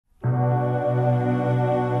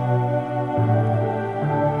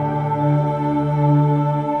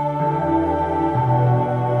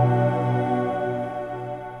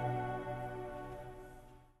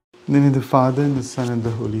name of the Father, and the Son, and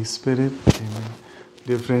the Holy Spirit. Amen.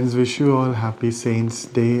 Dear friends, wish you all happy Saints'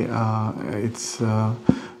 Day.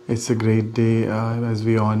 It's a great day as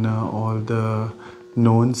we honor all the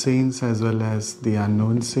known saints as well as the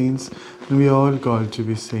unknown saints. And we are all called to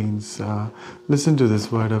be saints. Listen to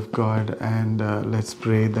this word of God, and let's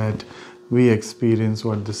pray that we experience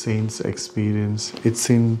what the saints experience. It's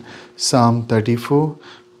in Psalm 34,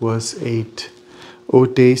 verse 8. O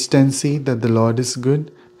taste and see that the Lord is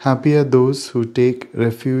good. Happy are those who take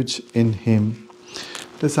refuge in Him.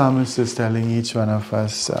 The psalmist is telling each one of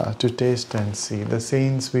us to taste and see. The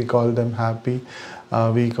saints, we call them happy,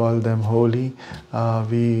 we call them holy,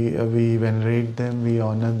 we venerate them, we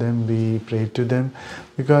honor them, we pray to them,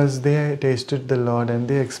 because they tasted the Lord and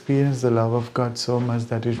they experienced the love of God so much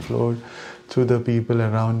that it flowed through the people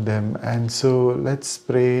around them. And so let's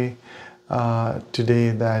pray today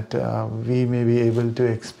that we may be able to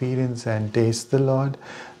experience and taste the Lord,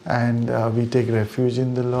 and we take refuge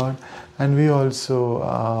in the Lord, and we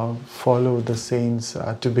also follow the saints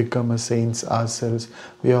to become a saints ourselves.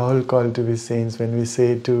 We are all called to be saints. When we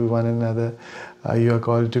say to one another, you are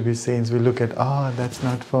called to be saints, we look at, that's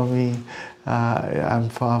not for me. I'm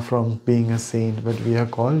far from being a saint, but we are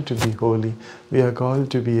called to be holy. We are called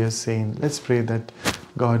to be a saint. Let's pray that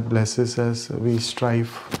God blesses us. We strive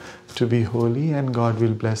to be holy, and God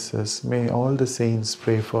will bless us. May all the saints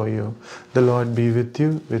pray for you. The Lord be with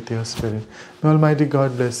you, with your spirit. May Almighty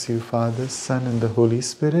God bless you, Father, Son, and the Holy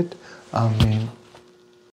Spirit. Amen.